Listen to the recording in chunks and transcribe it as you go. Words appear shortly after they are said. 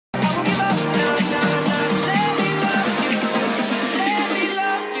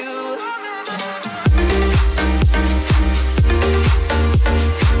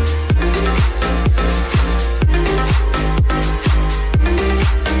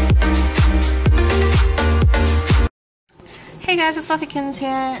guys, it's Fluffykins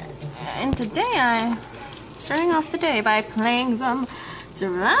here, and today I'm starting off the day by playing some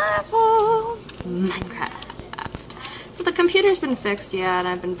survival Minecraft. So the computer's been fixed, yeah, and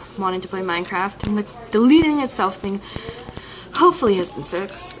I've been wanting to play Minecraft, and the deleting itself thing hopefully has been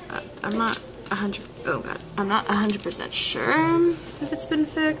fixed. I'm not 100% sure if it's been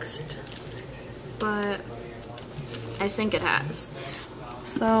fixed, but I think it has.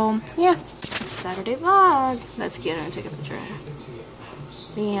 So yeah, it's Saturday vlog. That's cute. I'm gonna take a picture.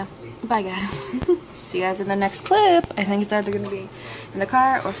 Yeah, bye guys. See you guys in the next clip. I think it's either gonna be in the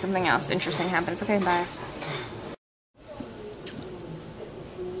car or something else interesting happens. Okay, bye.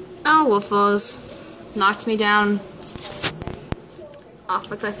 Oh, Wolfos knocked me down off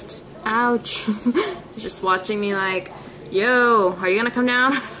a cliff. Ouch. Just watching me like, yo, are you gonna come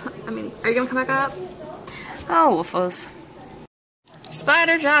down? I mean, are you gonna come back up? Oh, Wolfos.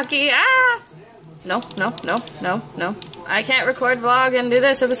 Spider jockey, ah! No. I can't record vlog and do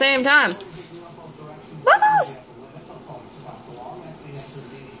this at the same time. Wolfos!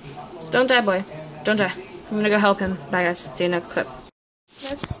 Don't die, boy. Don't die. I'm gonna go help him. Bye, guys. See you next clip. I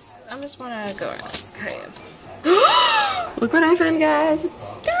just wanna go around this cave. Look what I found, guys.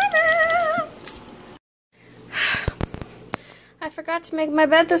 Diamonds! I forgot to make my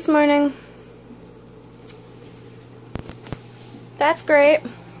bed this morning. That's great.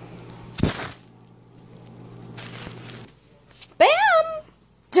 Bam!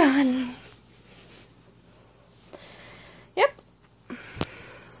 Done. Yep.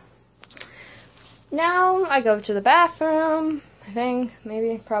 Now I go to the bathroom. I think,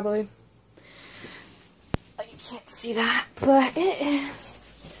 maybe, probably. You can't see that, but it is.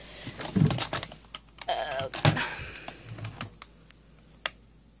 Oh god.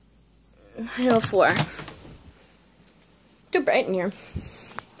 904. Too bright in here.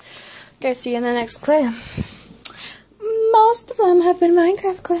 Okay, see you in the next clip. Most of them have been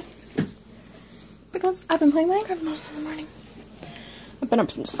Minecraft clips. Because I've been playing Minecraft most of the morning. I've been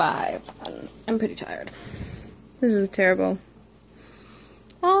up since 5, and I'm pretty tired. This is terrible.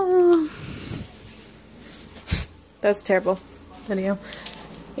 Oh. That's a terrible video.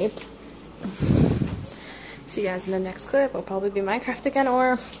 Yep. See you guys in the next clip. It'll probably be Minecraft again,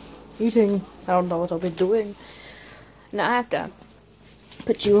 or eating. I don't know what I'll be doing. Now I have to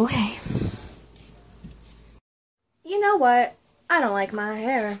put you away. You know what? I don't like my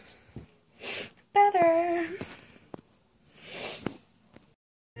hair. Better.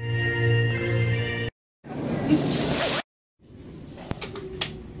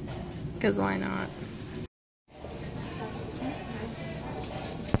 Because why not?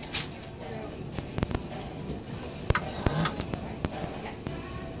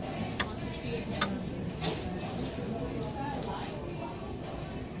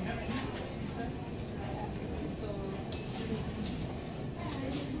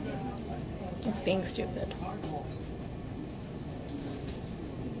 It's being stupid.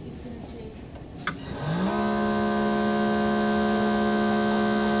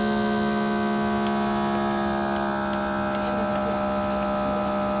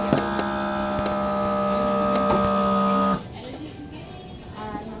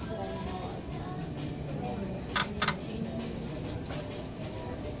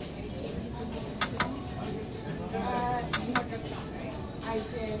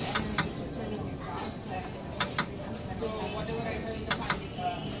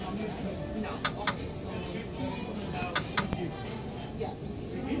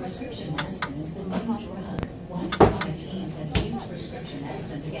 Prescription medicine is the new drug. One in 5 teens that use prescription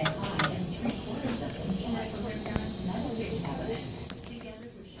medicine to get high, and 3/4 of them die from their parents' medicine cabinet. Together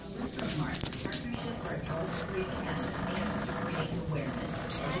with Shoppers Drug Mart, the partnership for adults breathing acid aims to create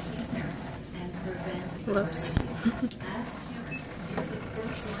awareness, educate parents, and prevent. Whoops. As parents, you're the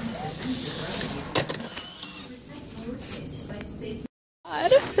first line of defense for you. Protect your kids by safe.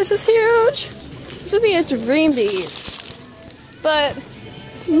 God, this is huge. This would be a dream to eat. But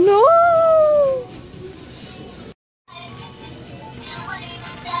no.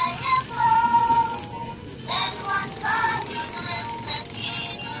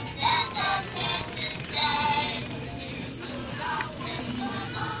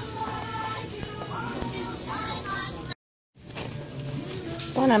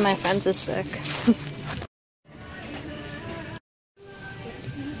 One of my friends is sick.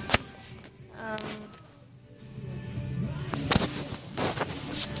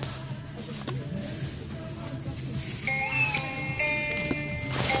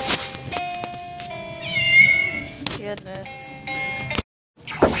 Goodness.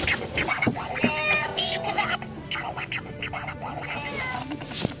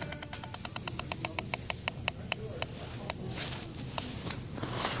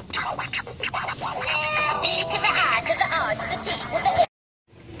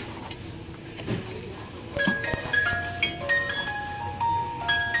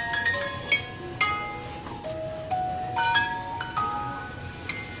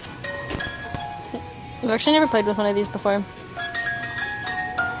 I've actually never played with one of these before.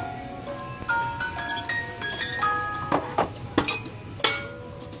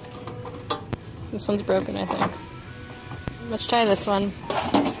 This one's broken, I think. Let's try this one.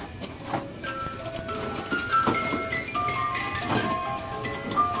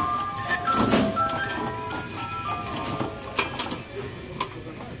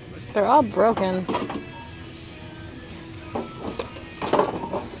 They're all broken.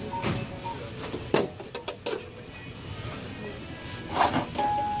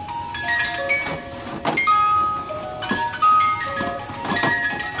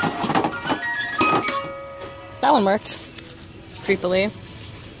 That one worked. Creepily.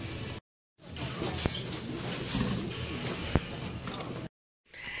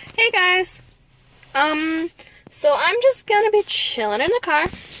 Hey guys! So I'm just gonna be chilling in the car.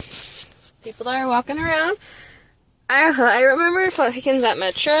 People are walking around. I remember Fuckins at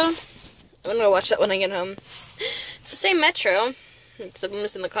Metro. I'm gonna watch that when I get home. It's the same Metro, except I'm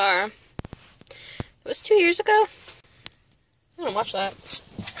just in the car. It was 2 years ago. I'm gonna watch that.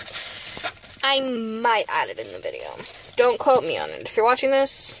 I might add it in the video. Don't quote me on it. If you're watching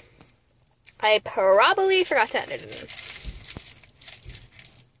this, I probably forgot to add it in.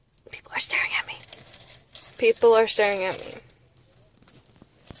 People are staring at me. People are staring at me.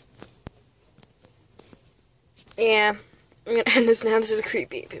 Yeah, I'm gonna end this now. This is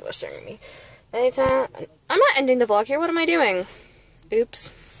creepy. People are staring at me. Anytime. I'm not ending the vlog here. What am I doing? Oops.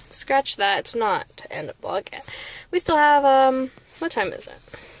 Scratch that. It's not to end a vlog yet. We still have, what time is it?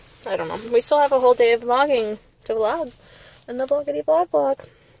 I don't know. We still have a whole day of vlogging to vlog. And the vloggity vlog.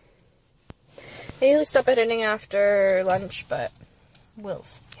 I usually stop editing after lunch, but we'll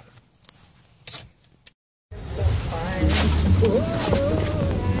see. So fun. Ooh.